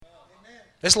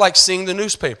It's like seeing the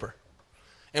newspaper.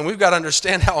 And we've got to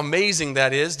understand how amazing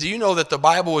that is. Do you know that the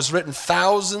Bible was written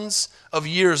thousands of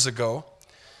years ago,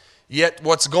 yet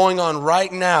what's going on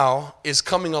right now is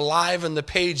coming alive in the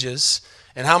pages?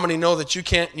 And how many know that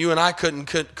you and I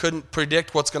couldn't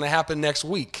predict what's going to happen next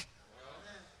week,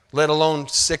 let alone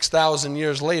 6,000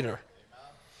 years later?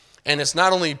 And it's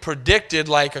not only predicted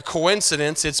like a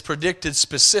coincidence, it's predicted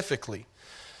specifically.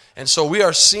 And so we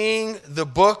are seeing the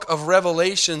book of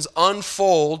Revelations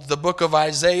unfold, the book of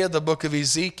Isaiah, the book of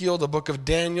Ezekiel, the book of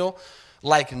Daniel,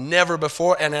 like never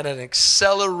before, and at an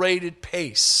accelerated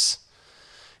pace.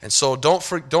 And so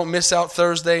don't miss out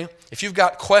Thursday. If you've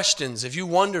got questions, if you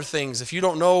wonder things, if you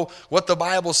don't know what the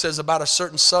Bible says about a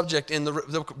certain subject in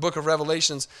the book of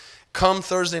Revelations, come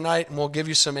Thursday night and we'll give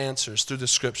you some answers through the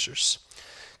scriptures.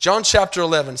 John chapter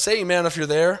 11. Say amen if you're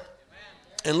there. Amen.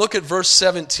 And look at verse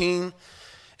 17.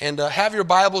 And have your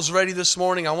Bibles ready this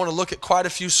morning. I want to look at quite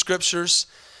a few scriptures.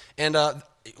 And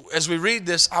as we read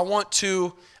this,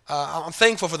 I'm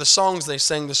thankful for the songs they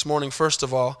sang this morning, first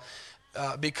of all,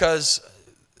 because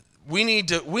we need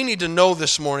to know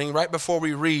this morning, right before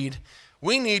we read,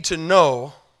 we need to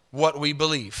know what we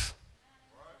believe.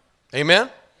 Amen?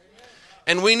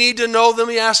 And we need to know, let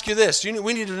me ask you this,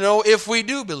 we need to know if we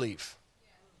do believe.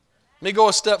 Let me go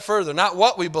a step further, not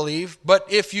what we believe, but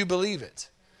if you believe it.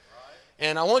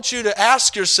 And I want you to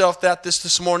ask yourself that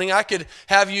this morning. I could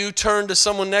have you turn to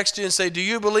someone next to you and say, do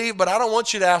you believe? But I don't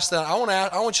want you to ask that.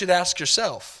 I want you to ask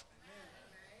yourself.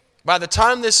 By the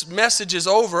time this message is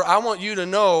over, I want you to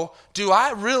know, do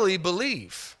I really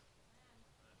believe?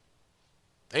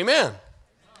 Amen.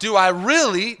 Do I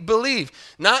really believe?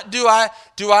 Not do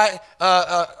I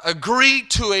agree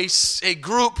to a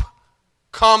group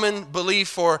common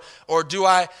belief, or do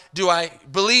I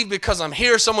believe because I'm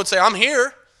here? Someone would say, I'm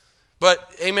here.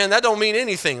 But, amen, that don't mean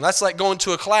anything. That's like going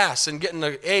to a class and getting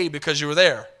an A because you were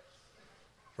there,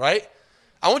 right?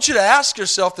 I want you to ask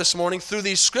yourself this morning through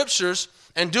these scriptures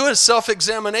and do a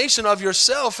self-examination of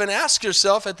yourself and ask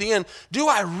yourself at the end, do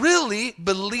I really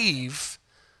believe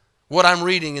what I'm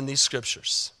reading in these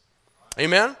scriptures?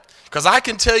 Amen? Because I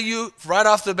can tell you right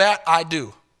off the bat, I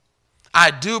do.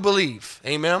 I do believe.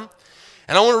 Amen?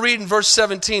 And I want to read in verse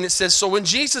 17. It says, so when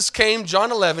Jesus came,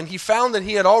 John 11, he found that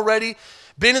he had already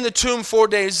been in the tomb 4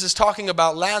 days. This is talking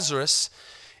about Lazarus.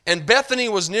 And Bethany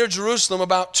was near Jerusalem,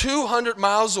 about 200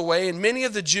 miles away, and many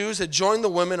of the Jews had joined the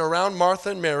women around Martha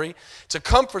and Mary to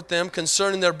comfort them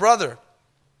concerning their brother.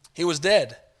 He was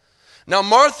dead. Now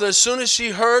Martha, as soon as she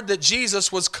heard that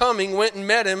Jesus was coming, went and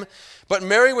met him, but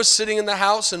Mary was sitting in the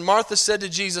house, and Martha said to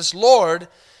Jesus, Lord,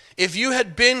 if you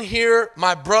had been here,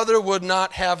 my brother would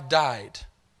not have died.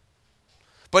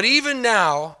 But even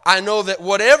now, I know that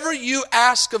whatever you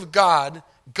ask of God,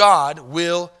 God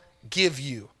will give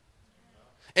you.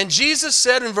 And Jesus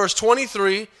said in verse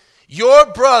 23, your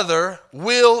brother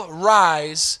will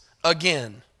rise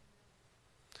again.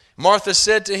 Martha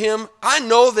said to him, I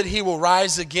know that he will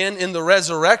rise again in the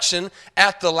resurrection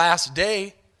at the last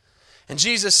day. And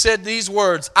Jesus said these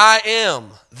words, I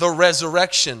am the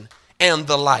resurrection and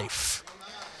the life.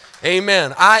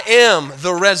 Amen. I am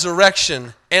the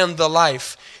resurrection and the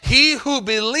life. He who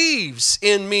believes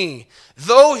in me,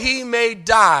 though he may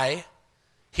die,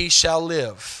 he shall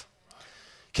live.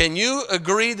 Can you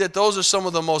agree that those are some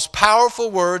of the most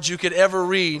powerful words you could ever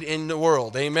read in the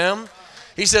world? Amen?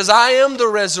 He says, I am the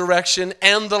resurrection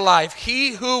and the life.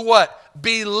 He who what?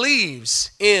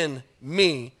 Believes in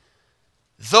me,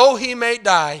 though he may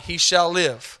die, he shall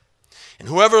live. And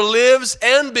whoever lives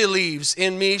and believes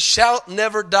in me shall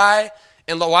never die.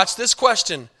 And watch this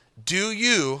question. Do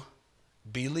you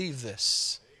believe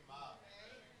this?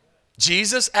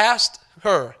 Jesus asked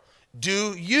her,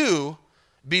 do you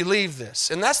believe this?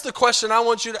 And that's the question I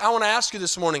want to ask you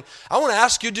this morning. I want to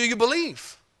ask you, do you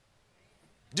believe?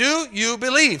 Do you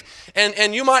believe?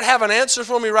 And you might have an answer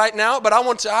for me right now, but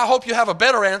I hope you have a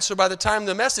better answer by the time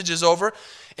the message is over.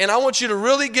 And I want you to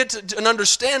really get to an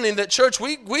understanding that, church,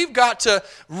 we've got to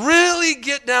really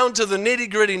get down to the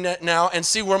nitty-gritty now and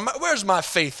see where's my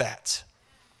faith at?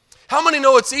 How many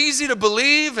know it's easy to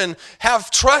believe and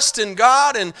have trust in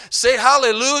God and say,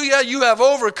 hallelujah, you have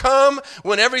overcome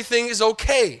when everything is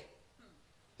okay.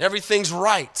 Everything's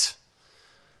right.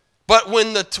 But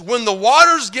when the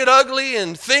waters get ugly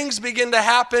and things begin to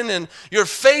happen and your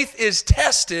faith is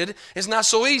tested, it's not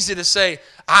so easy to say,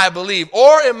 I believe.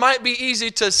 Or it might be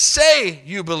easy to say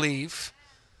you believe,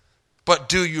 but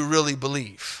do you really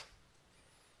believe?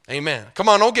 Amen. Come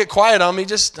on, don't get quiet on me.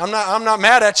 I'm not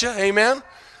mad at you. Amen.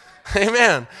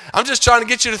 Amen. I'm just trying to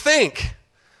get you to think.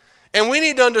 And we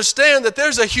need to understand that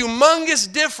there's a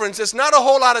humongous difference. It's not a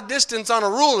whole lot of distance on a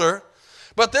ruler,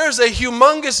 But there's a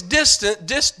humongous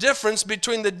difference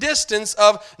between the distance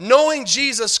of knowing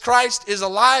Jesus Christ is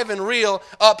alive and real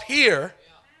up here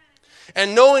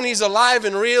and knowing he's alive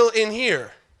and real in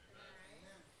here.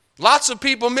 Lots of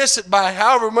people miss it by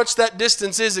however much that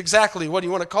distance is exactly. What do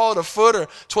you want to call it, a foot or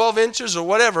 12 inches or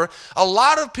whatever? A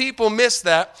lot of people miss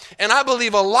that. And I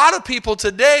believe a lot of people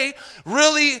today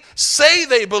really say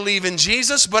they believe in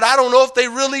Jesus, but I don't know if they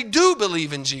really do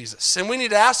believe in Jesus. And we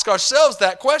need to ask ourselves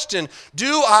that question,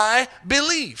 do I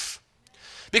believe?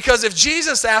 Because if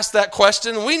Jesus asked that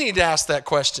question, we need to ask that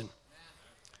question.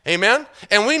 Amen?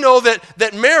 And we know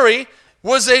that Mary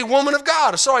was a woman of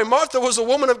God. Sorry, Martha was a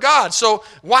woman of God. So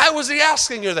why was he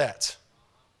asking her that?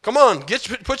 Come on,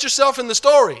 put yourself in the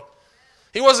story.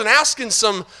 He wasn't asking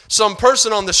some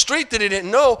person on the street that he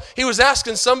didn't know. He was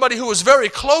asking somebody who was very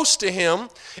close to him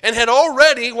and had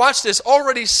already, watch this,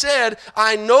 already said,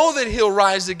 I know that he'll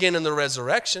rise again in the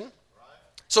resurrection.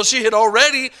 So she had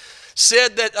already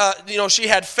said that, she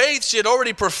had faith. She had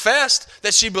already professed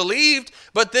that she believed.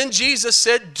 But then Jesus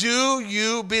said, do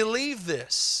you believe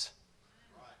this?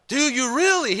 Do you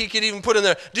really, he could even put in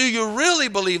there, do you really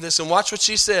believe this? And watch what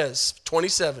she says,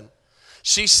 27.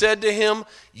 She said to him,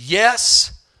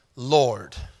 yes,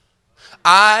 Lord,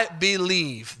 I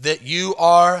believe that you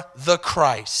are the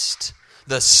Christ,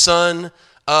 the Son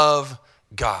of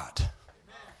God.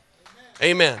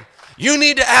 Amen. You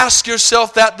need to ask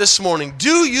yourself that this morning.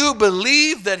 Do you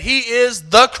believe that he is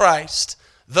the Christ,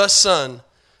 the Son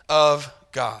of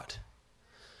God?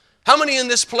 How many in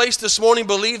this place this morning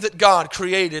believe that God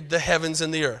created the heavens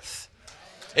and the earth?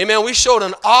 Amen. We showed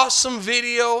an awesome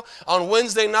video on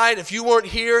Wednesday night. If you weren't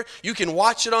here, you can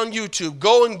watch it on YouTube.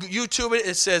 Go and YouTube it.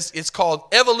 It says it's called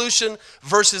Evolution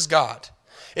versus God.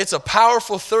 It's a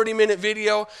powerful 30-minute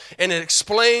video, and it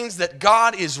explains that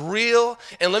God is real.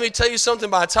 And let me tell you something.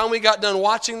 By the time we got done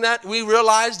watching that, we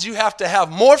realized you have to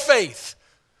have more faith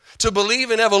to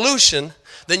believe in evolution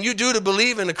than you do to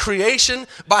believe in a creation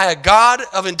by a God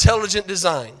of intelligent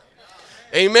design.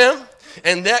 Amen?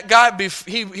 And that guy,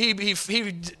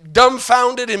 he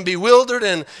dumbfounded and bewildered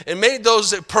and made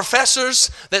those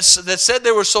professors that said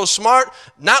they were so smart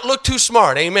not look too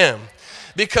smart. Amen?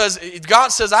 Because God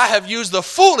says, I have used the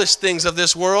foolish things of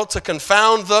this world to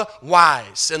confound the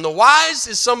wise. And the wise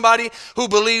is somebody who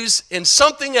believes in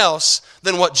something else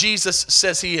than what Jesus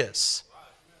says he is.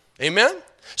 Amen?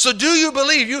 So do you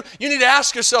believe? You need to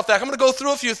ask yourself that. I'm going to go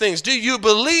through a few things. Do you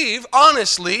believe,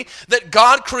 honestly, that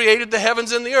God created the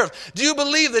heavens and the earth? Do you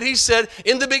believe that he said,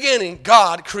 in the beginning,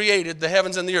 God created the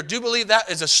heavens and the earth? Do you believe that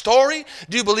is a story?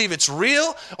 Do you believe it's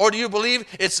real? Or do you believe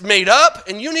it's made up?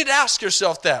 And you need to ask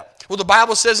yourself that. Well, the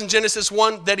Bible says in Genesis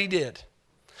 1 that he did.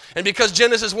 And because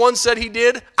Genesis 1 said he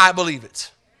did, I believe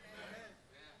it.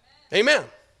 Amen.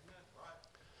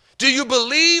 Do you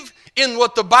believe in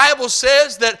what the Bible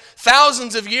says that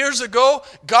thousands of years ago,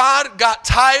 God got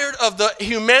tired of the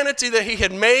humanity that he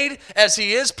had made as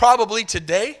he is probably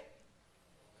today?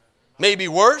 Maybe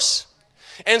worse.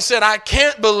 And said, I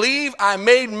can't believe I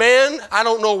made man. I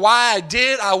don't know why I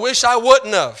did. I wish I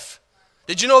wouldn't have.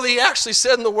 Did you know that he actually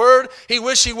said in the word, he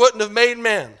wished he wouldn't have made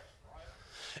man?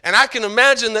 And I can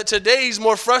imagine that today he's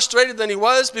more frustrated than he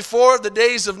was before the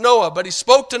days of Noah. But he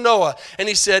spoke to Noah and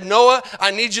he said, Noah,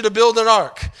 I need you to build an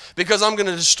ark because I'm going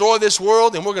to destroy this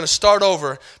world and we're going to start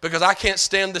over because I can't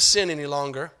stand the sin any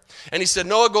longer. And he said,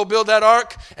 Noah, go build that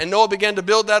ark. And Noah began to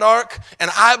build that ark.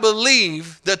 And I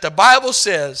believe that the Bible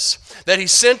says that he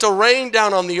sent a rain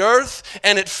down on the earth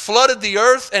and it flooded the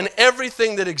earth and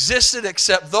everything that existed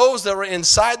except those that were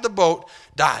inside the boat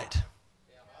died.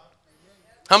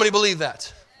 How many believe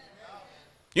that?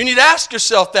 You need to ask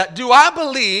yourself that. Do I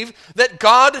believe that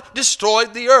God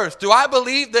destroyed the earth? Do I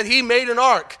believe that he made an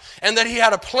ark and that he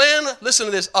had a plan, listen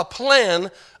to this, a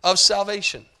plan of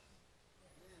salvation?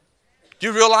 Do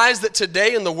you realize that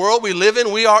today in the world we live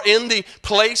in, we are in the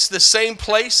same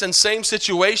place and same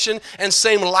situation and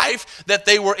same life that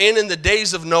they were in the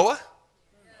days of Noah?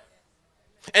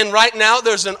 And right now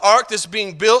there's an ark that's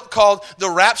being built called the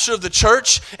rapture of the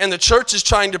church. And the church is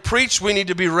trying to preach. We need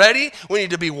to be ready. We need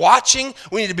to be watching.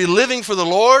 We need to be living for the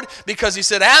Lord. Because he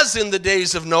said, as in the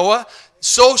days of Noah,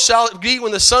 so shall it be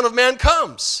when the Son of Man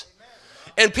comes.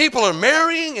 And people are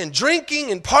marrying and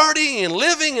drinking and partying and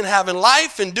living and having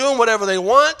life and doing whatever they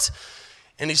want.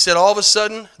 And he said all of a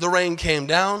sudden the rain came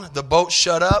down. The boat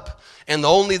shut up. And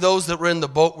only those that were in the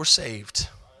boat were saved.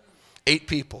 8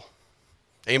 people.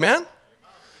 Amen?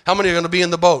 How many are going to be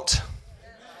in the boat?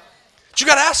 But you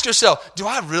got to ask yourself, do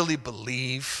I really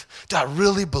believe? Do I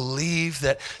really believe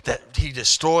that he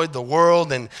destroyed the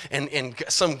world and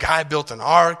some guy built an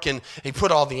ark and he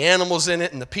put all the animals in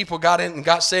it and the people got in and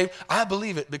got saved? I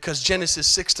believe it because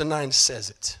Genesis 6-9 says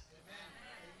it.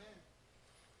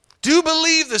 Do you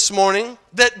believe this morning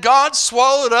that God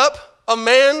swallowed up a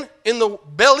man in the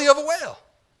belly of a whale?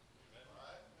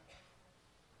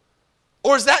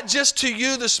 Or is that just to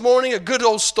you this morning a good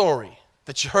old story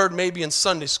that you heard maybe in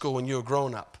Sunday school when you were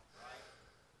growing up?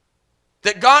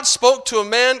 That God spoke to a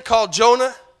man called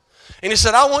Jonah, and he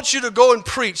said, I want you to go and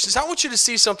preach. He said, I want you to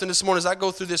see something this morning as I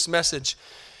go through this message.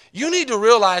 You need to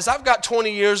realize I've got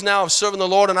 20 years now of serving the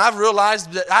Lord, and I've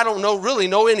realized that I don't really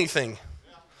know anything.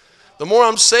 The more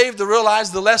I'm saved, to realize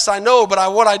the less I know,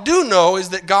 but what I do know is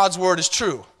that God's word is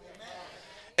true.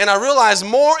 And I realize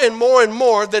more and more and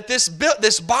more that this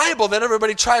Bible that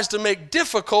everybody tries to make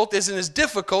difficult isn't as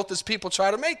difficult as people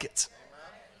try to make it.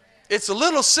 It's a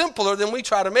little simpler than we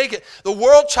try to make it. The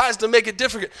world tries to make it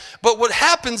difficult. But what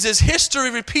happens is history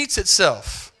repeats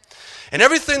itself. And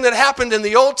everything that happened in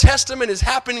the Old Testament is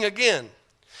happening again.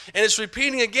 And it's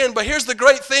repeating again. But here's the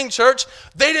great thing, church.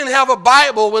 They didn't have a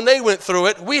Bible when they went through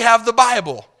it. We have the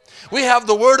Bible. We have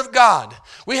the Word of God.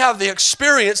 We have the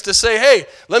experience to say, hey,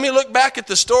 let me look back at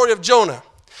the story of Jonah.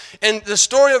 And the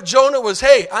story of Jonah was,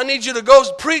 hey, I need you to go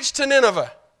preach to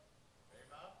Nineveh.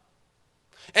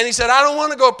 And he said, I don't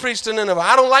want to go preach to Nineveh.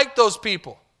 I don't like those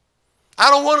people. I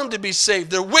don't want them to be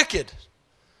saved. They're wicked.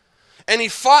 And he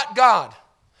fought God.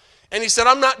 And he said,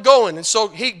 I'm not going. And so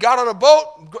he got on a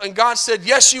boat, and God said,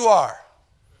 yes, you are.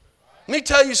 Let me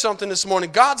tell you something this morning.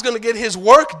 God's going to get his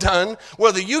work done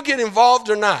whether you get involved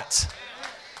or not.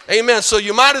 Amen. So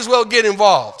you might as well get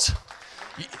involved.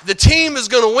 The team is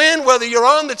going to win whether you're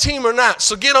on the team or not.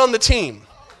 So get on the team.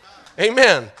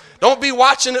 Amen. Don't be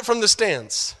watching it from the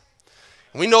stands.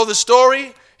 We know the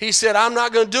story. He said, I'm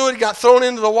not going to do it. He got thrown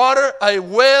into the water. A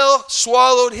whale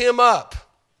swallowed him up.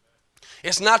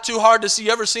 It's not too hard to see.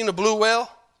 You ever seen a blue whale?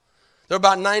 They're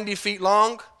about 90 feet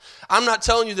long. I'm not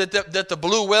telling you that the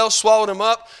blue whale swallowed him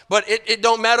up, but it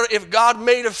don't matter if God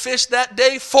made a fish that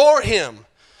day for him.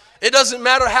 It doesn't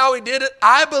matter how he did it.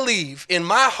 I believe in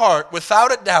my heart,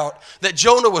 without a doubt, that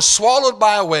Jonah was swallowed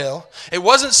by a whale. It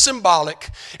wasn't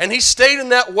symbolic. And he stayed in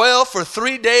that whale for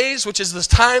 3 days, which is the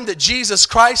time that Jesus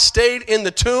Christ stayed in the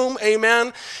tomb.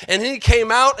 Amen. And he came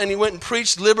out and he went and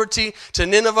preached liberty to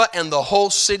Nineveh, and the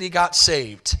whole city got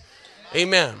saved.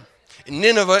 Amen.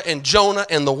 Nineveh and Jonah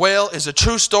and the whale is a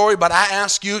true story, but I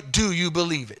ask you, do you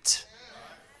believe it?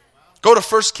 Go to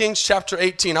 1 Kings chapter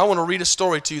 18. I want to read a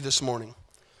story to you this morning.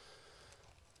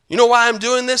 You know why I'm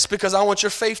doing this? Because I want your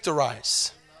faith to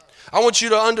rise. I want you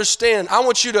to understand. I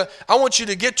want you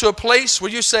to get to a place where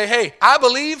you say, hey, I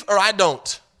believe or I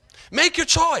don't. Make your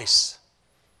choice.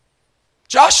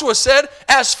 Joshua said,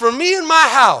 as for me and my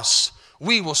house,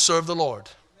 we will serve the Lord.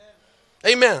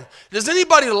 Amen. Does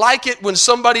anybody like it when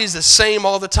somebody is the same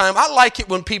all the time? I like it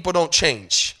when people don't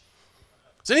change.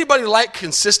 Does anybody like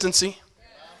consistency?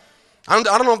 I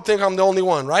don't think I'm the only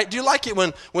one, right? Do you like it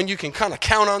when you can kind of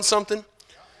count on something?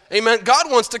 Amen. God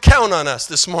wants to count on us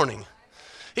this morning.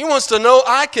 He wants to know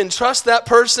I can trust that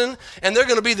person, and they're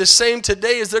going to be the same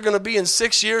today as they're going to be in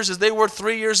 6 years as they were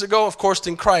 3 years ago, of course,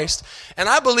 in Christ. And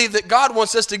I believe that God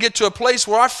wants us to get to a place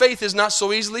where our faith is not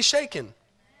so easily shaken.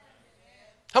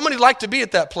 How many like to be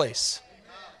at that place?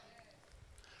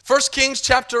 1 Kings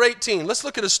chapter 18. Let's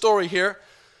look at a story here.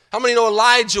 How many know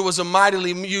Elijah was a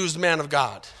mightily used man of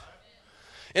God?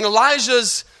 And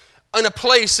Elijah's in a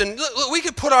place, and look, we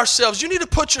could put ourselves, you need to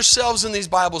put yourselves in these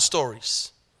Bible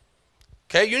stories.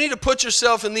 Okay, you need to put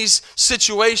yourself in these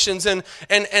situations and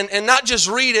not just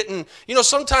read it. And you know,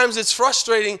 sometimes it's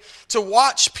frustrating to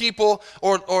watch people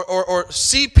or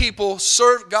see people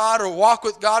serve God or walk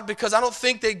with God because I don't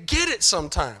think they get it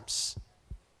sometimes.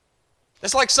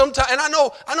 It's like sometimes, and I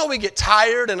know we get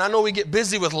tired and I know we get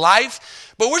busy with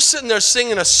life, but we're sitting there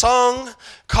singing a song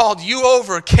called You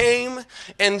Overcame,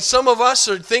 and some of us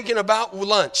are thinking about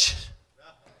lunch.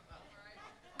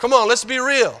 Come on, let's be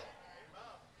real.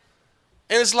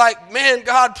 And it's like, man,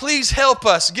 God, please help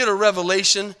us get a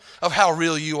revelation of how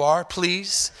real you are,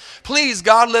 please. Please,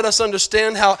 God, let us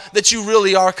understand that you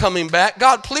really are coming back.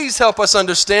 God, please help us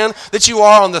understand that you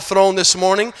are on the throne this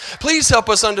morning. Please help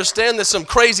us understand that some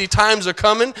crazy times are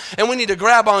coming, and we need to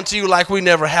grab onto you like we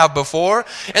never have before.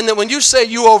 And that when you say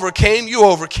you overcame, you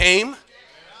overcame.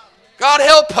 God,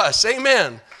 help us.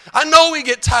 Amen. I know we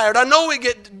get tired. I know we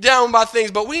get down by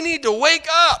things, but we need to wake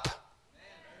up.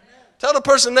 Tell the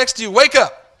person next to you, wake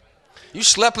up. You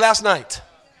slept last night,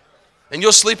 and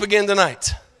you'll sleep again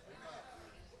tonight.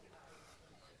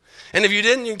 And if you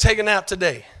didn't, you can take a nap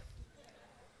today.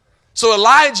 So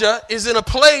Elijah is in a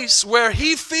place where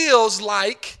he feels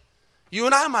like you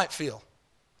and I might feel.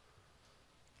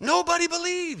 Nobody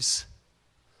believes.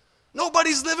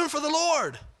 Nobody's living for the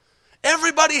Lord.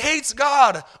 Everybody hates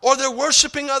God, or they're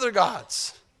worshiping other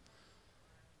gods.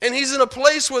 And he's in a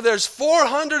place where there's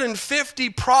 450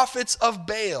 prophets of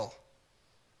Baal.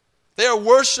 They are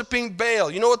worshiping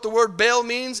Baal. You know what the word Baal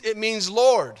means? It means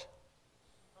Lord.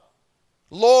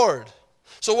 Lord.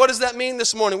 So what does that mean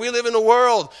this morning? We live in a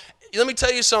world. Let me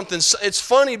tell you something. It's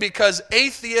funny because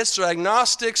atheists or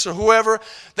agnostics or whoever,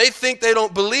 they think they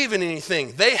don't believe in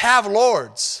anything. They have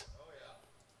lords.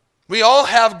 We all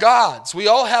have gods. We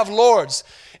all have lords.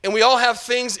 And we all have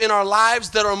things in our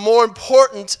lives that are more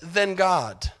important than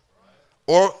God.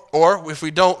 Or if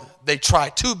we don't, they try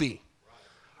to be.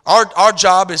 Our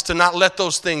job is to not let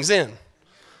those things in.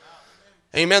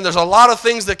 Amen. There's a lot of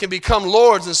things that can become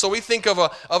lords, and so we think of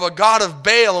a god of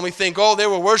Baal, and we think, oh, they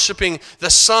were worshiping the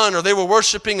sun, or they were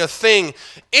worshiping a thing.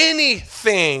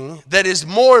 Anything that is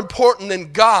more important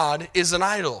than God is an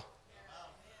idol.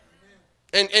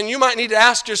 And you might need to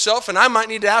ask yourself, and I might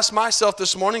need to ask myself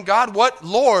this morning, God, what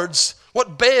lords,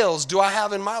 what Baals do I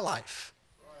have in my life?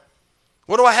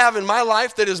 What do I have in my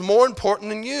life that is more important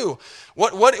than you?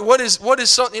 What is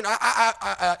something?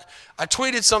 I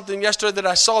tweeted something yesterday that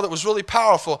I saw that was really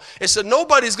powerful. It said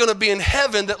nobody's going to be in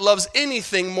heaven that loves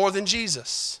anything more than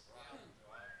Jesus.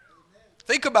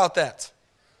 Think about that.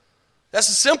 That's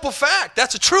a simple fact.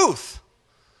 That's a truth.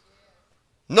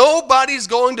 Nobody's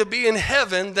going to be in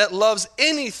heaven that loves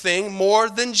anything more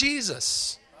than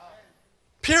Jesus.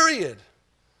 Period.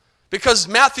 Because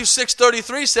Matthew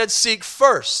 6:33 said, seek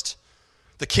first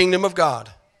the kingdom of God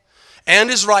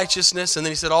and his righteousness, and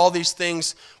then he said all these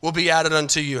things will be added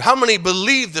unto you. How many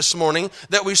believe this morning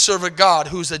that we serve a God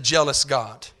who's a jealous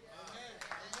God?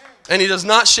 And he does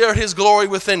not share his glory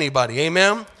with anybody.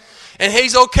 Amen? And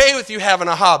he's okay with you having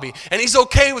a hobby, and he's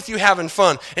okay with you having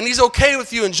fun, and he's okay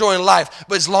with you enjoying life,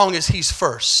 but as long as he's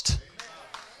first.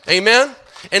 Amen?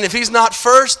 And if he's not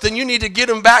first, then you need to get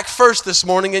him back first this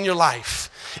morning in your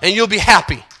life, and you'll be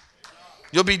happy.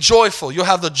 You'll be joyful. You'll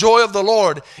have the joy of the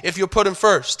Lord if you put him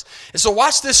first. And so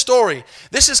watch this story.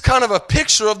 This is kind of a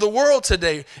picture of the world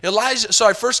today. 1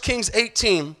 Kings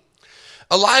 18.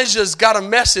 Elijah's got a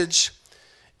message,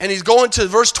 and he's going to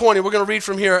verse 20. We're going to read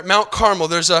from here at Mount Carmel.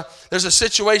 There's a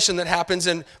situation that happens,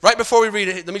 and right before we read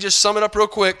it, let me just sum it up real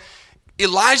quick.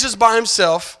 Elijah's by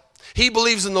himself. He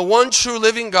believes in the one true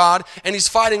living God, and he's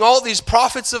fighting all these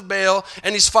prophets of Baal,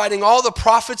 and he's fighting all the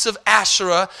prophets of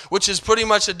Asherah, which is pretty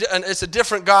much it's a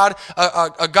different god,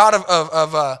 a god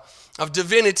of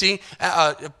divinity.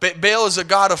 Baal is a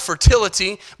god of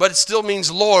fertility, but it still means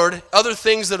Lord. Other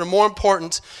things that are more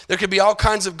important. There could be all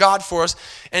kinds of God for us.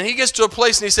 And he gets to a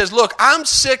place and he says, look, I'm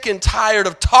sick and tired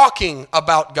of talking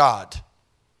about God.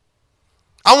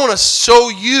 I want to show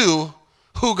you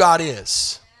who God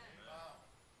is.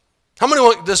 How many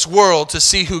want this world to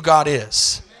see who God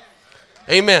is?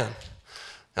 Amen.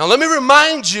 Now let me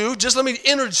remind you, let me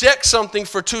interject something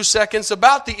for 2 seconds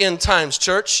about the end times,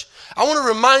 church. I want to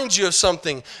remind you of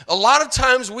something. A lot of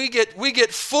times we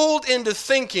get fooled into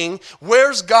thinking,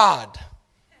 where's God?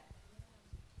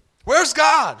 Where's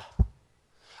God?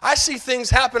 I see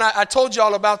things happen. I told you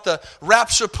all about the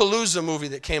Rapture-Palooza movie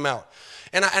that came out.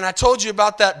 And I told you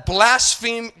about that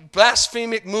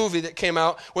blasphemic movie that came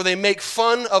out where they make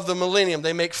fun of the millennium.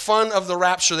 They make fun of the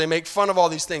rapture. They make fun of all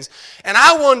these things. And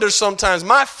I wonder sometimes,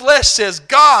 my flesh says,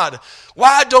 God,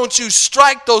 why don't you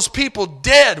strike those people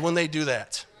dead when they do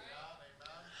that?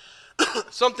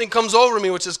 Something comes over me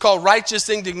which is called righteous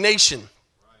indignation.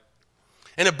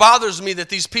 And it bothers me that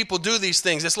these people do these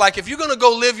things. It's like if you're going to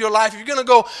go live your life, if you're going to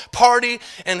go party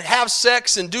and have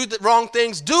sex and do the wrong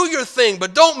things, do your thing,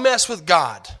 but don't mess with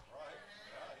God.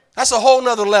 That's a whole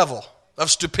nother level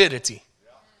of stupidity.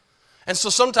 And so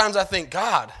sometimes I think,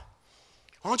 God,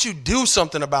 why don't you do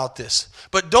something about this?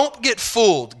 But don't get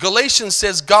fooled. Galatians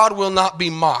says God will not be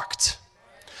mocked.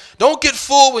 Don't get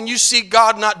fooled when you see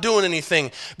God not doing anything.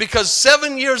 Because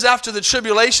 7 years after the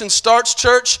tribulation starts,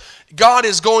 church, God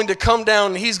is going to come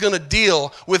down and he's going to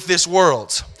deal with this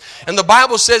world. And the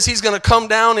Bible says he's going to come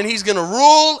down and he's going to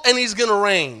rule and he's going to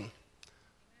reign.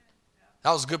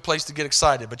 That was a good place to get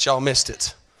excited, but y'all missed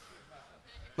it.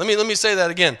 Let me say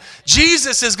that again.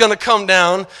 Jesus is going to come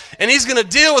down and he's going to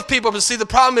deal with people. But see, the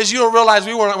problem is you don't realize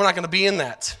we're not going to be in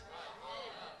that.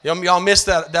 Y'all missed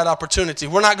that opportunity.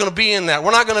 We're not going to be in that.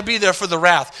 We're not going to be there for the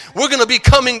wrath. We're going to be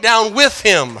coming down with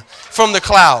him from the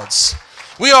clouds.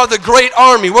 We are the great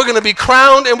army. We're going to be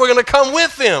crowned and we're going to come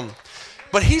with him.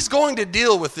 But he's going to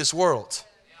deal with this world.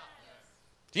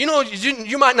 You know,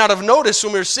 you might not have noticed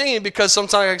when we were singing, because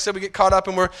sometimes, like I said, we get caught up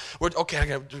and we're okay, I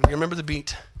got to remember the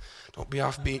beat. Don't be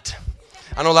off beat.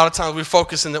 I know a lot of times we're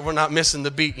focusing that we're not missing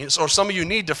the beat. Or some of you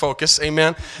need to focus,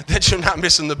 amen, that you're not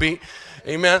missing the beat,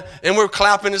 amen. And we're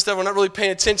clapping and stuff. We're not really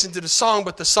paying attention to the song,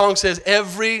 but the song says,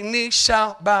 every knee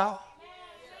shall bow,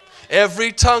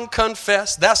 every tongue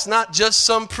confess. That's not just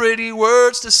some pretty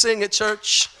words to sing at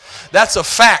church. That's a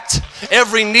fact.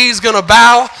 Every knee's going to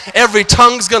bow, every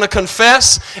tongue's going to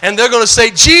confess, and they're going to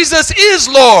say, Jesus is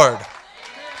Lord.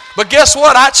 But guess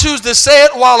what? I choose to say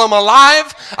it while I'm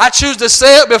alive. I choose to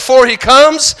say it before he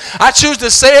comes. I choose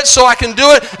to say it so I can do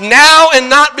it now and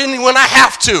not when I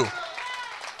have to.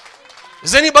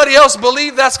 Does anybody else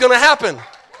believe that's going to happen?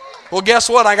 Well, guess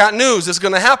what? I got news. It's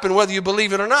going to happen whether you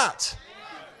believe it or not.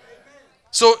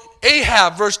 So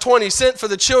Ahab, verse 20, sent for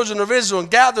the children of Israel and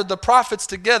gathered the prophets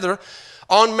together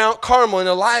on Mount Carmel. And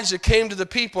Elijah came to the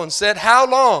people and said, how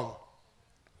long?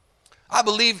 I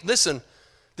believe, listen,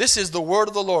 this is the word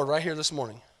of the Lord right here this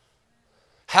morning.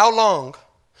 How long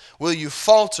will you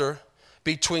falter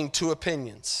between two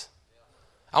opinions?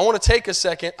 I want to take a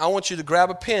second. I want you to grab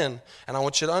a pen and I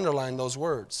want you to underline those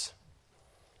words.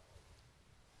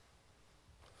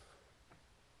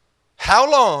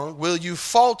 How long will you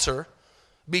falter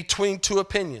between two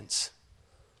opinions?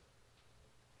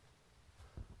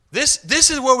 This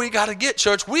is where we got to get,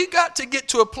 church. We got to get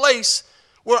to a place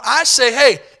where I say,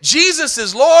 hey, Jesus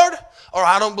is Lord, or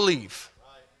I don't believe.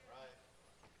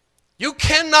 You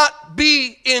cannot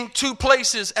be in two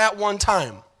places at one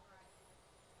time.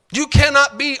 You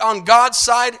cannot be on God's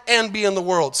side and be in the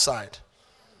world's side.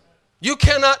 You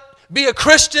cannot be a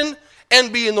Christian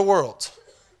and be in the world.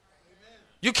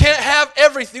 You can't have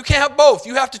everything. You can't have both.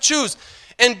 You have to choose.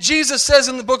 And Jesus says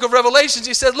in the book of Revelations,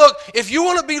 he said, look, if you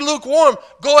want to be lukewarm,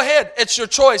 go ahead. It's your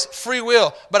choice, free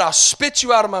will. But I'll spit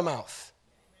you out of my mouth.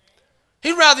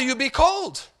 He'd rather you be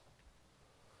cold.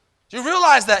 Do you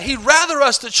realize that? He'd rather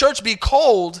us, the church, be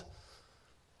cold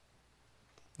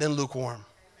than lukewarm.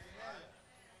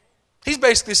 He's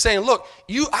basically saying, look,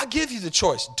 I give you the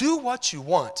choice. Do what you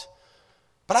want.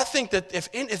 But I think that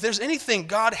if there's anything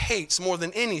God hates more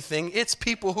than anything, it's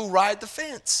people who ride the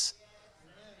fence.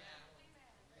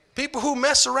 People who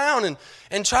mess around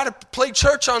and try to play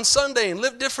church on Sunday and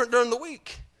live different during the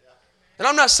week. And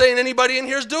I'm not saying anybody in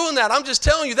here is doing that. I'm just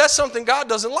telling you that's something God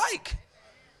doesn't like.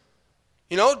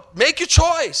 You know, make your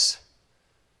choice.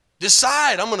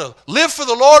 Decide, I'm going to live for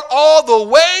the Lord all the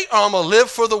way, or I'm going to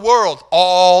live for the world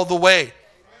all the way.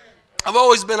 I've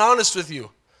always been honest with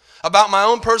you about my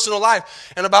own personal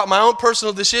life and about my own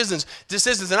personal decisions.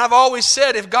 And I've always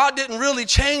said, if God didn't really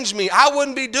change me, I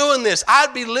wouldn't be doing this.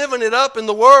 I'd be living it up in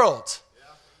the world.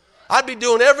 I'd be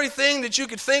doing everything that you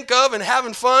could think of and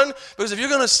having fun, because if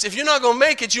you're not going to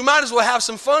make it, you might as well have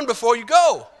some fun before you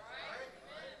go.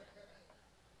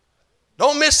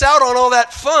 Don't miss out on all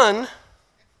that fun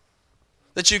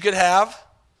that you could have.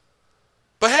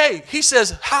 But hey, he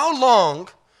says, how long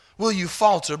will you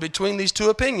falter between these two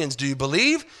opinions? Do you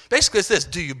believe? Basically it's this,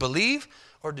 do you believe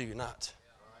or do you not?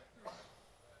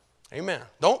 Amen.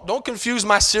 Don't confuse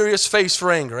my serious face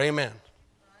for anger. Amen.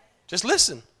 Just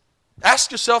listen. Ask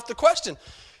yourself the question,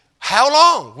 how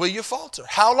long will you falter?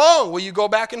 How long will you go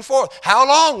back and forth? How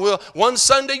long will one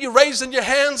Sunday you're raising your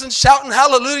hands and shouting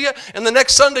hallelujah, and the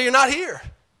next Sunday you're not here?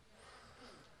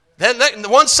 Then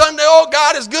one Sunday, oh,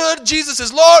 God is good, Jesus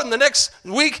is Lord, and the next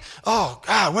week, oh,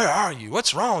 God, where are you?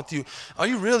 What's wrong with you? Are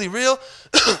you really real?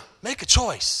 Make a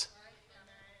choice.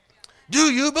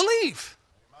 Do you believe?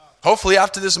 Hopefully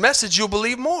after this message, you'll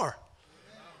believe more.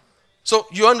 So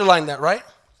you underline that, right?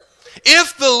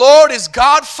 If the Lord is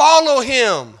God, follow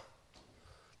him.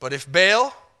 But if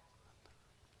Baal,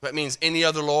 that means any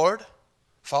other Lord,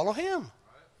 follow him.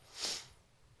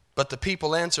 But the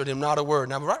people answered him not a word.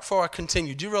 Now, right before I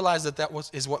continue, do you realize that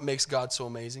is what makes God so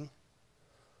amazing?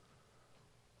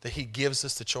 That he gives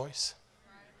us the choice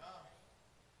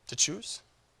to choose.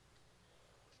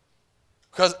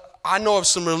 Because I know of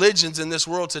some religions in this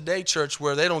world today, church,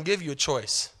 where they don't give you a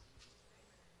choice.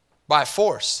 By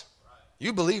force.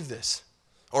 You believe this,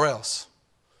 or else.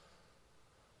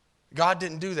 God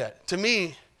didn't do that. To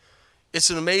me, it's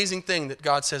an amazing thing that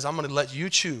God says, I'm going to let you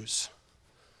choose.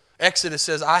 Exodus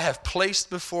says, I have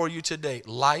placed before you today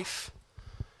life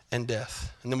and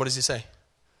death. And then what does he say?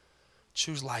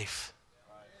 Choose life.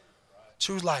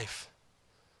 Choose life.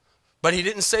 But he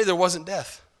didn't say there wasn't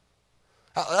death.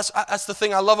 That's the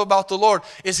thing I love about the Lord,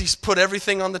 is he's put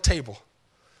everything on the table.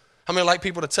 How many like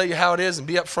people to tell you how it is and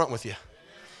be up front with you?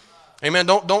 Amen.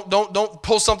 Don't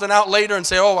pull something out later and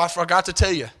say, oh, I forgot to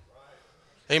tell you.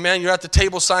 Amen. You're at the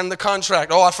table signing the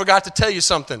contract. Oh, I forgot to tell you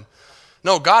something.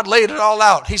 No, God laid it all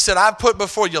out. He said, I've put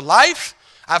before you life.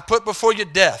 I've put before you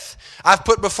death. I've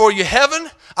put before you heaven.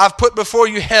 I've put before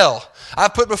you hell.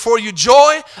 I've put before you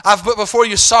joy. I've put before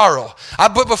you sorrow.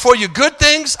 I've put before you good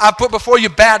things. I've put before you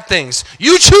bad things.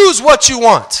 You choose what you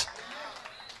want.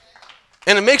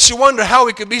 And it makes you wonder how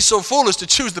we could be so foolish to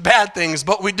choose the bad things,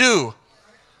 but we do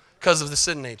because of the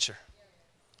sin nature.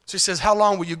 So he says, how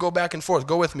long will you go back and forth?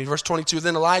 Go with me. Verse 22,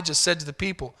 then Elijah said to the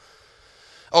people,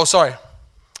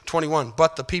 21,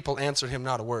 but the people answered him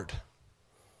not a word.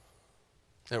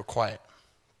 They were quiet.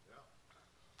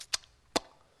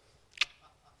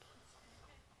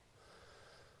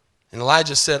 And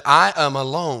Elijah said, I am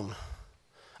alone.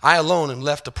 I alone am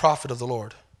left a prophet of the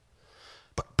Lord.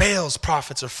 But Baal's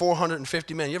prophets are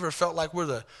 450 men. You ever felt like we're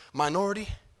the minority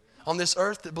on this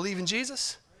earth that believe in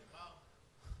Jesus?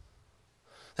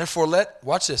 Therefore,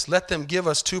 watch this, let them give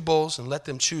us 2 bulls and let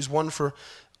them choose one for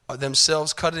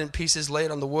themselves, cut it in pieces, lay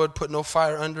it on the wood, put no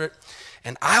fire under it.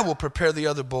 And I will prepare the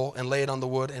other bull and lay it on the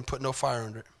wood and put no fire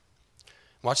under it.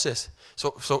 Watch this.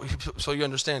 So you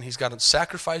understand, he's got a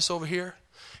sacrifice over here.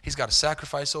 He's got a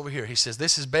sacrifice over here. He says,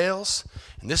 this is Baal's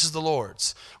and this is the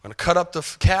Lord's. We're going to cut up the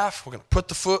calf. We're going to put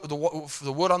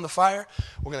the wood on the fire.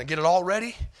 We're going to get it all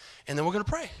ready. And then we're going to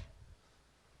pray. And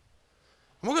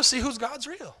we're going to see whose God's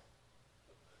real.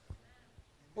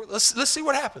 Let's see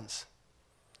what happens.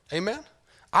 Amen.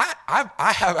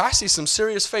 I see some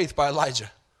serious faith by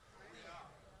Elijah.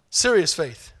 Serious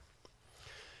faith.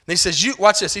 And he says,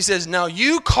 watch this. He says, now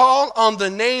you call on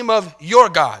the name of your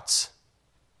gods.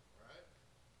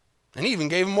 And he even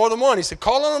gave him more than one. He said,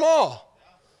 call on them all.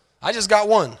 I just got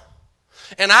one.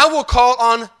 And I will call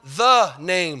on the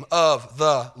name of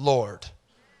the Lord.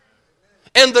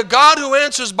 And the God who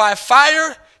answers by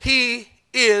fire, he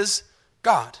is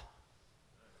God.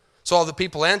 So all the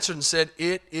people answered and said,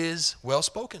 it is well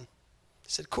spoken. He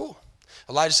said, cool.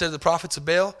 Elijah said to the prophets of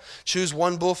Baal, choose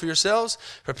 1 bull for yourselves,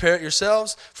 prepare it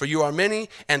yourselves, for you are many,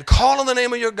 and call on the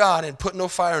name of your God and put no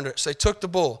fire under it. So they took the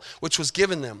bull, which was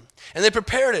given them, and they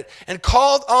prepared it and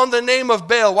called on the name of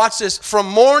Baal, watch this, from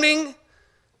morning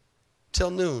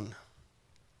till noon,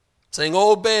 saying,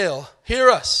 O Baal, hear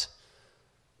us.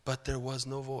 But there was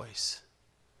no voice.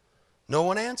 No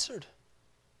one answered.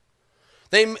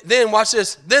 Then, watch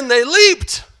this, then they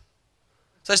leaped.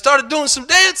 So they started doing some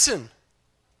dancing.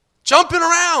 Jumping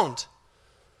around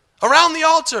the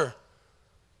altar.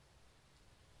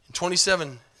 In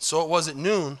 27, so it was at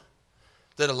noon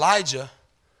that Elijah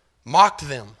mocked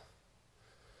them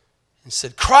and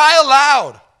said, cry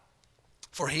aloud,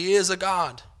 for he is a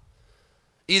God.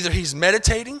 Either he's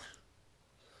meditating,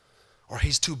 or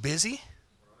he's too busy,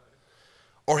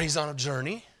 or he's on a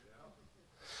journey,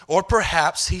 or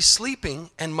perhaps he's sleeping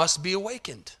and must be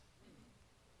awakened.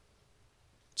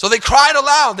 So they cried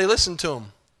aloud. They listened to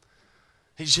him.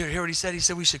 Did you hear what he said? He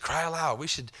said we should cry aloud.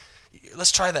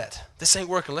 Let's try that. This ain't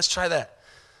working. Let's try that.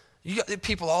 You got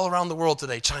people all around the world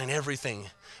today trying everything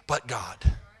but God.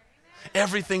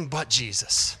 Everything but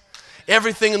Jesus.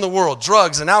 Everything in the world,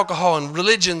 drugs and alcohol and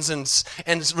religions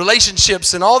and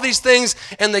relationships and all these things,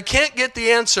 and they can't get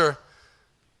the answer,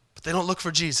 but they don't look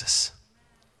for Jesus.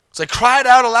 So they cried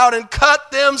out aloud and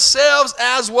cut themselves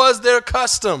as was their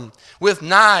custom with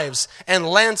knives and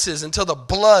lances until the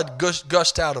blood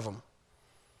gushed out of them.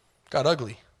 Got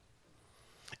ugly.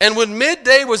 And when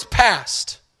midday was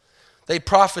past, they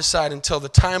prophesied until the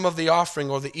time of the offering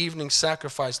or the evening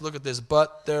sacrifice. Look at this.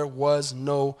 But there was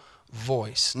no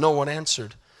voice. No one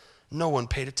answered. No one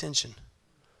paid attention.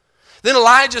 Then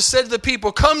Elijah said to the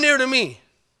people, come near to me.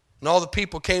 And all the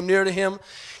people came near to him.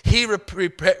 He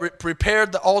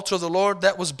prepared the altar of the Lord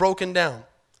that was broken down.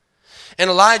 And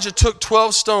Elijah took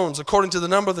 12 stones, according to the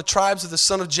number of the tribes of the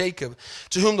son of Jacob,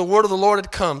 to whom the word of the Lord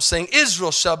had come, saying,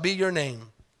 Israel shall be your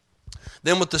name.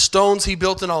 Then with the stones he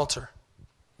built an altar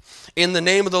in the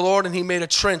name of the Lord, and he made a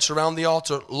trench around the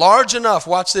altar, large enough,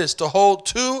 watch this, to hold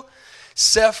 2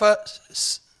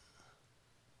 seahs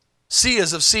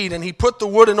of seed. And he put the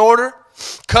wood in order,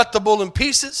 cut the bull in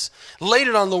pieces, laid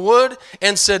it on the wood,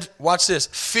 and said, watch this,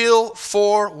 fill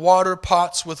 4 water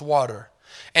pots with water,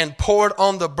 and poured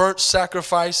on the burnt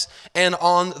sacrifice and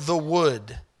on the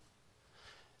wood.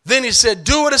 Then he said,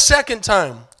 do it a second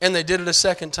time. And they did it a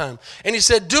second time. And he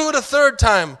said, do it a third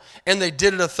time. And they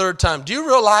did it a third time. Do you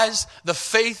realize the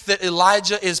faith that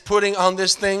Elijah is putting on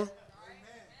this thing?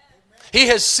 He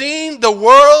has seen the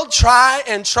world try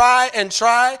and try and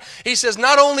try. He says,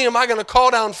 not only am I going to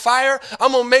call down fire,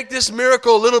 I'm going to make this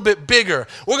miracle a little bit bigger.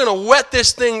 We're going to wet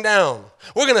this thing down.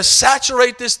 We're going to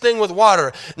saturate this thing with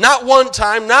water. Not 1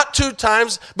 time, not 2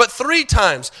 times, but 3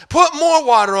 times. Put more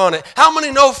water on it. How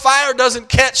many know fire doesn't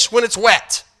catch when it's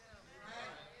wet?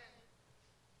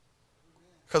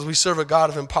 Because we serve a God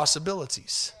of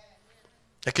impossibilities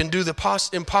that can do the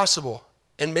impossible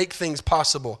and make things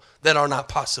possible that are not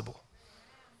possible.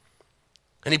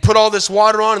 And he put all this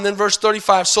water on, and then verse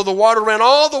 35, so the water ran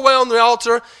all the way on the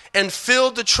altar and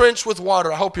filled the trench with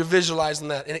water. I hope you're visualizing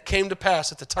that. And it came to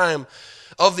pass at the time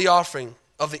of the offering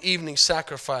of the evening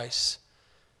sacrifice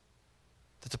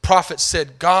that the prophet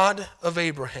said, God of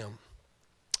Abraham,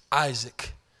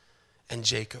 Isaac, and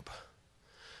Jacob,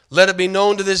 let it be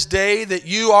known to this day that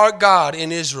you are God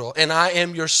in Israel, and I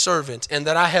am your servant, and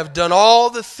that I have done all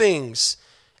the things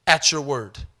at your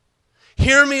word.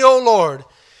 Hear me, O Lord.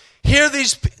 Hear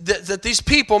that these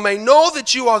people may know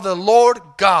that you are the Lord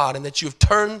God, and that you have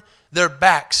turned their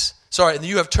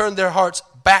hearts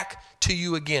back to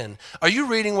you again. Are you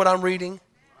reading what I'm reading?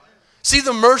 See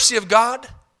the mercy of God?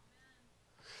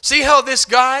 See how this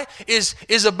guy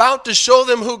is about to show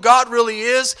them who God really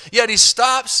is, yet he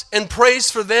stops and prays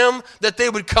for them that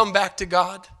they would come back to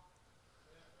God?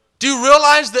 Do you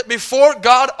realize that before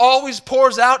God always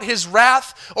pours out his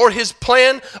wrath or his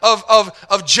plan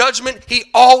of judgment, he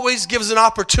always gives an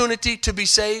opportunity to be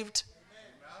saved?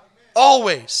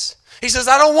 Always. He says,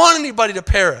 I don't want anybody to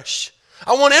perish.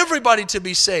 I want everybody to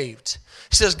be saved.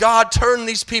 He says, God, turn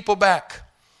these people back.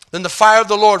 Then the fire of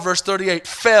the Lord, verse 38,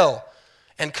 fell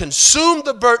and consumed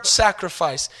the burnt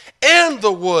sacrifice and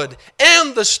the wood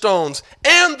and the stones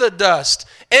and the dust,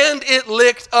 and it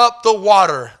licked up the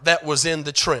water that was in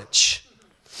the trench.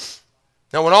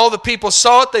 Now when all the people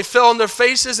saw it, they fell on their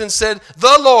faces and said,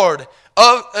 the Lord,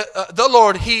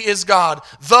 he is God.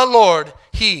 The Lord,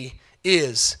 he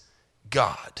is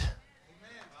God.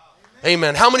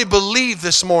 Amen. How many believe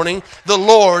this morning the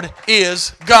Lord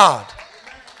is God?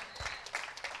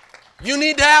 You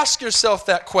need to ask yourself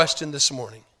that question this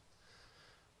morning.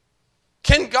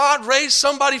 Can God raise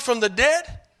somebody from the dead?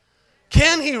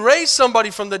 Can he raise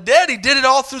somebody from the dead? He did it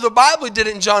all through the Bible. He did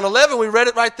it in John 11. We read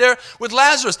it right there with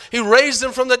Lazarus. He raised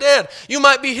him from the dead. You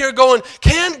might be here going,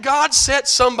 can God set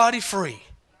somebody free?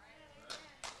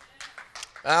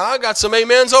 I got some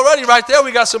amens already right there.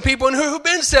 We got some people in here who've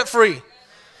been set free.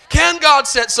 Can God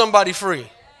set somebody free?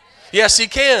 Yes, he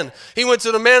can. He went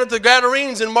to the man at the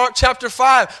Gadarenes in Mark chapter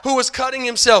 5 who was cutting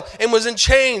himself and was in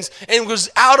chains and was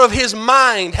out of his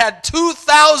mind, had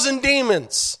 2,000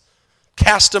 demons.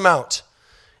 Cast him out,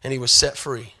 and he was set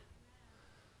free.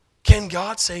 Can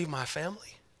God save my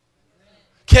family?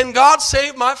 Can God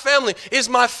save my family? Is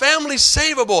my family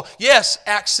savable? Yes,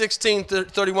 Acts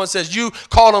 16:31 says, you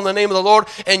called on the name of the Lord,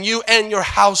 and you and your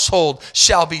household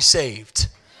shall be saved.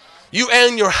 You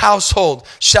and your household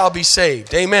shall be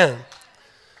saved. Amen.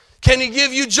 Can he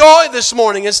give you joy this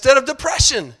morning instead of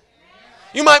depression?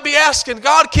 You might be asking,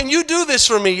 God, can you do this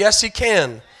for me? Yes, he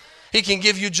can. He can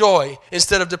give you joy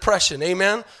instead of depression.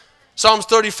 Amen. Psalms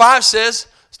 35 says,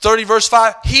 30 verse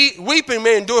 5, weeping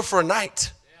may endure for a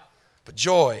night, but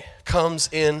joy comes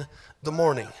in the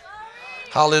morning.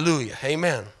 Hallelujah.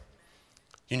 Amen.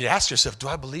 You need to ask yourself, do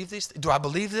I believe this? Do I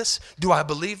believe this? Do I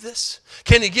believe this?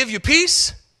 Can he give you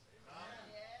peace?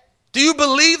 Do you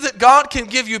believe that God can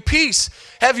give you peace?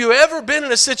 Have you ever been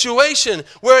in a situation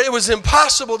where it was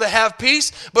impossible to have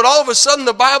peace, but all of a sudden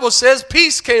the Bible says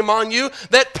peace came on you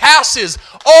that passes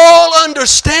all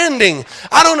understanding?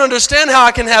 I don't understand how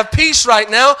I can have peace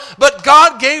right now, but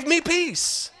God gave me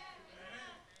peace.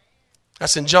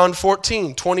 That's in John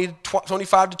 14,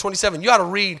 25 to 27. You ought to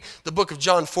read the book of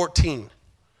John 14.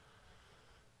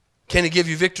 Can he give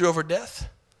you victory over death?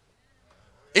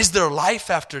 Is there life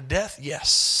after death?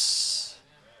 Yes.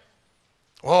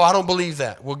 Oh, I don't believe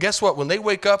that. Well, guess what? When they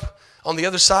wake up on the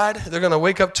other side, they're going to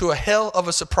wake up to a hell of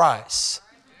a surprise.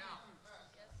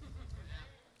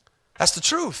 That's the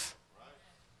truth.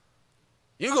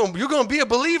 You're going to be a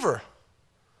believer.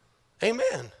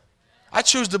 Amen. I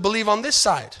choose to believe on this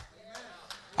side.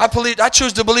 I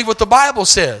choose to believe what the Bible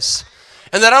says.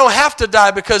 And that I don't have to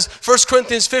die because 1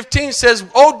 Corinthians 15 says,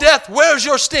 oh, death, where's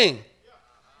your sting?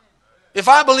 If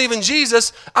I believe in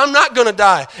Jesus, I'm not going to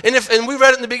die. And we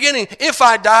read it in the beginning, if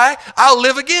I die, I'll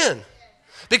live again.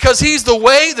 Because he's the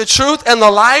way, the truth, and the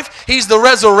life. He's the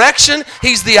resurrection.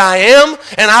 He's the I am,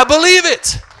 and I believe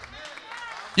it.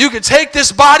 You can take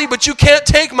this body, but you can't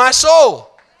take my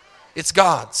soul. It's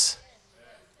God's.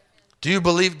 Do you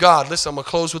believe God? Listen, I'm going to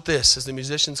close with this as the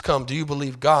musicians come. Do you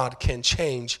believe God can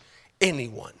change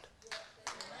anyone?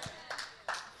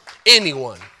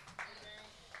 Anyone.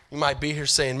 You might be here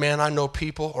saying, man, I know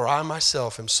people, or I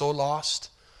myself am so lost,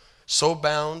 so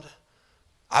bound.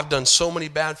 I've done so many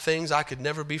bad things, I could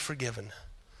never be forgiven.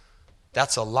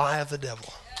 That's a lie of the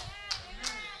devil.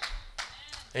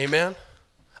 Amen?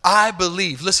 I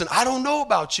believe. Listen, I don't know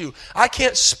about you. I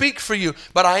can't speak for you,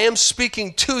 but I am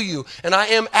speaking to you, and I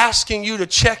am asking you to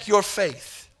check your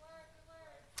faith.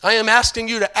 I am asking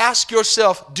you to ask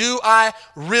yourself, do I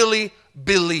really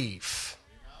believe?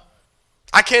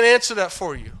 I can't answer that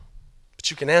for you,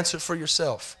 but you can answer it for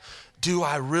yourself. Do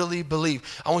I really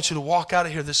believe? I want you to walk out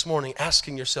of here this morning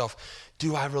asking yourself,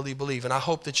 do I really believe? And I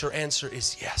hope that your answer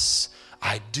is yes,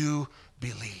 I do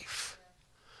believe.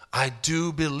 I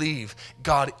do believe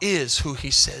God is who he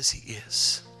says he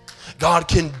is. God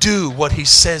can do what he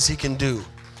says he can do.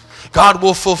 God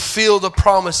will fulfill the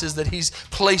promises that he's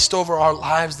placed over our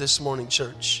lives this morning,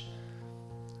 church.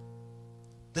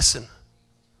 Listen,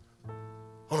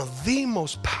 one of the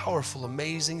most powerful,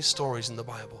 amazing stories in the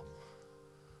Bible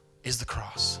is the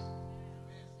cross.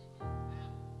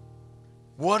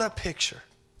 What a picture.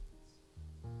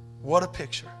 What a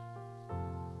picture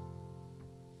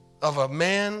of a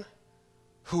man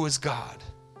who is God,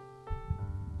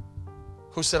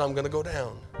 who said, I'm going to go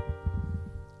down.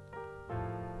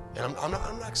 And I'm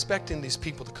not expecting these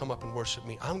people to come up and worship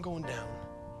me. I'm going down.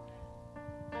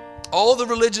 All the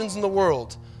religions in the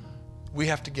world, we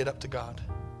have to get up to God.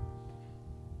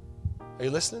 Are you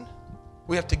listening?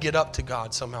 We have to get up to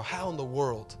God somehow. How in the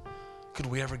world could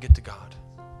we ever get to God?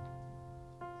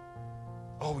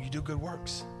 Oh, you do good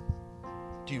works.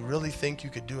 Do you really think you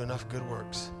could do enough good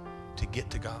works to get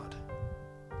to God?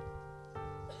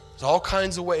 There's all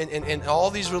kinds of ways, and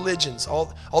all these religions,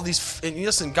 all these, and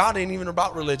listen, God ain't even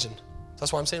about religion.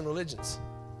 That's why I'm saying religions,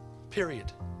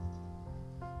 period.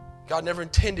 God never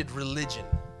intended religion.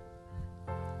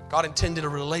 God intended a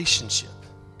relationship.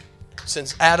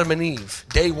 Since Adam and Eve,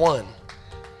 day one,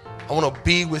 I want to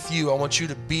be with you. I want you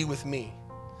to be with me.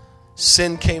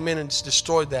 Sin came in and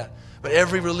destroyed that. But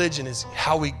every religion is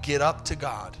how we get up to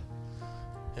God.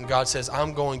 And God says,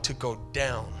 I'm going to go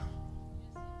down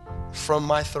from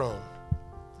my throne.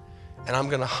 And I'm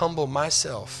going to humble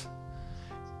myself.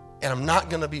 And I'm not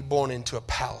going to be born into a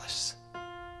palace.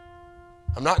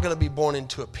 I'm not going to be born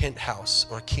into a penthouse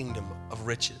or a kingdom of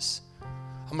riches.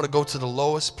 I'm going to go to the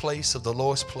lowest place of the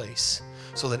lowest place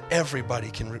so that everybody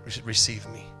can receive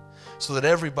me, so that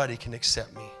everybody can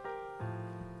accept me.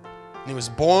 And he was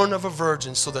born of a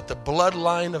virgin so that the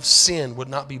bloodline of sin would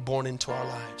not be born into our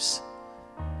lives.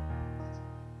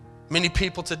 Many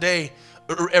people today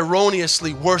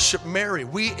erroneously worship Mary.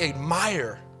 We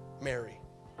admire Mary.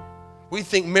 We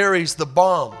think Mary's the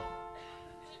bomb.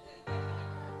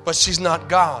 But she's not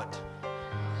God.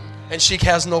 And she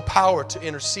has no power to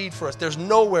intercede for us. There's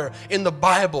nowhere in the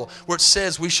Bible where it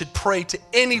says we should pray to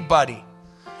anybody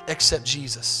except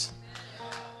Jesus.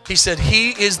 He said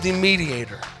he is the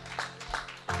mediator.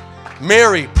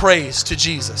 Mary prays to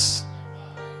Jesus.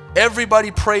 Everybody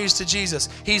prays to Jesus.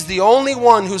 He's the only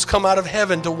one who's come out of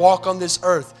heaven to walk on this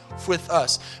earth with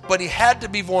us. But he had to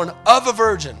be born of a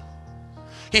virgin.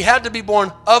 He had to be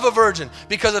born of a virgin,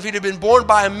 because if he'd have been born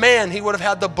by a man, he would have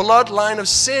had the bloodline of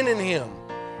sin in him.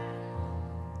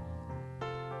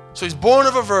 So he's born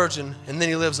of a virgin, and then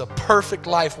he lives a perfect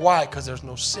life. Why? Because there's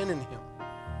no sin in him.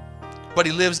 But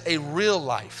he lives a real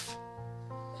life.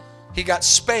 He got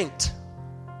spanked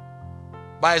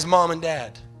by his mom and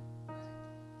dad.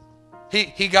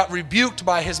 He got rebuked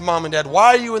by his mom and dad.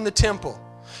 Why are you in the temple?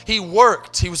 He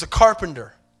worked. He was a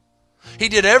carpenter. He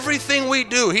did everything we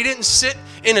do. He didn't sit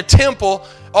in a temple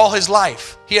all his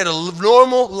life. He had a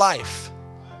normal life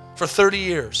for 30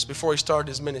 years before he started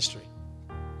his ministry.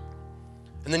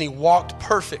 And then he walked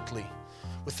perfectly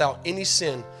without any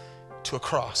sin to a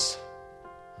cross.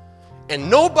 And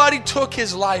nobody took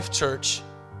his life, church.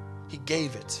 He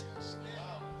gave it.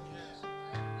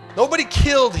 Nobody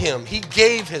killed him. He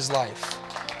gave his life.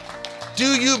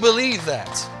 Do you believe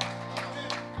that?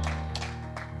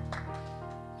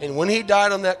 And when he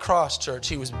died on that cross, church,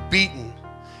 he was beaten.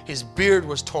 His beard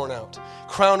was torn out.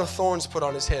 Crown of thorns put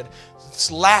on his head.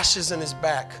 Lashes in his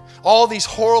back. All these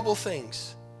horrible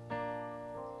things.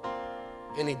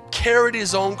 And he carried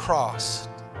his own cross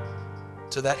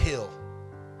to that hill.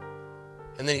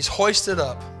 And then he's hoisted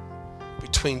up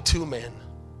between two men.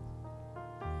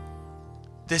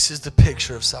 This is the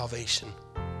picture of salvation.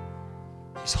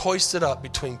 He's hoisted up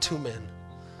between two men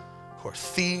who are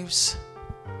thieves,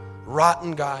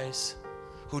 rotten guys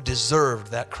who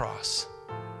deserved that cross.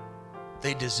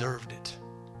 They deserved it.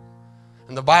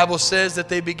 And the Bible says that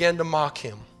they began to mock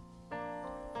him.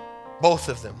 Both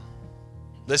of them.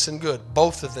 Listen good.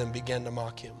 Both of them began to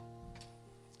mock him.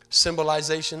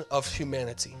 Symbolization of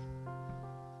humanity.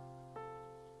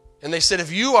 And they said,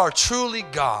 if you are truly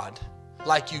God,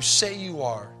 like you say you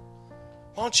are,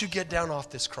 why don't you get down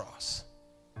off this cross?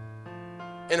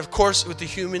 And of course, with the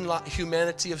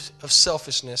humanity of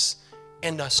selfishness,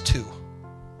 and us too.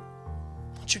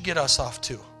 Why don't you get us off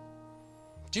too?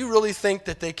 Do you really think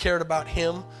that they cared about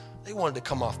him? They wanted to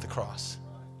come off the cross.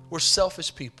 We're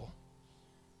selfish people.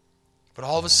 But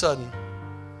all of a sudden,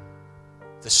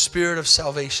 the spirit of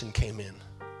salvation came in.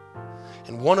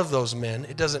 And one of those men,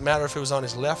 it doesn't matter if it was on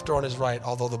his left or on his right,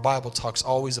 although the Bible talks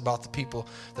always about the people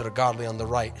that are godly on the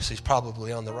right, so he's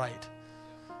probably on the right.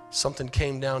 Something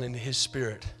came down into his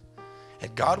spirit.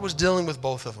 And God was dealing with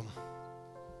both of them.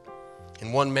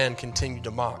 And one man continued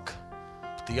to mock.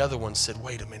 But the other one said,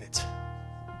 wait a minute.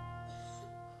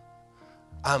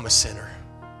 I'm a sinner.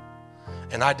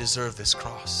 And I deserve this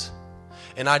cross.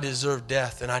 And I deserve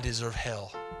death, and I deserve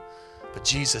hell. But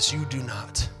Jesus, you do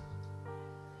not.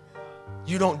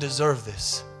 You don't deserve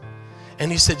this.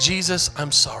 And he said, Jesus,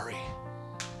 I'm sorry.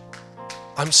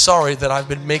 I'm sorry that I've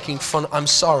been making fun. I'm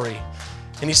sorry.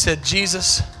 And he said,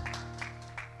 Jesus,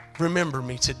 remember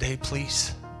me today,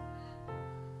 please.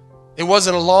 It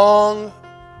wasn't a long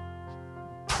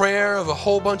prayer of a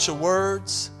whole bunch of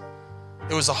words.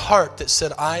 It was a heart that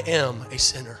said, I am a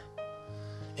sinner,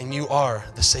 and you are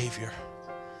the Savior.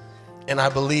 And I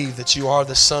believe that you are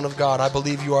the Son of God. I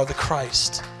believe you are the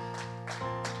Christ.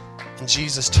 And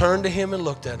Jesus turned to him and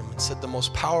looked at him and said the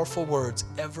most powerful words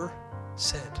ever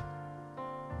said.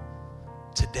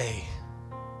 Today,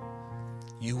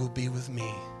 you will be with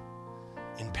me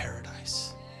in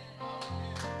paradise.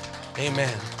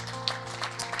 Amen.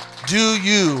 Do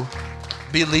you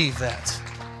believe that?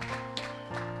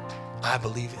 I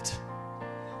believe it.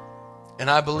 And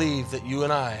I believe that you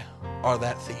and I are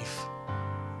that thief.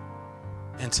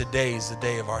 And today is the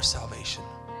day of our salvation.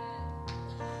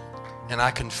 And I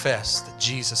confess that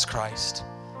Jesus Christ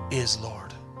is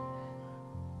Lord.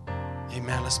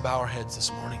 Amen. Let's bow our heads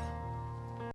this morning.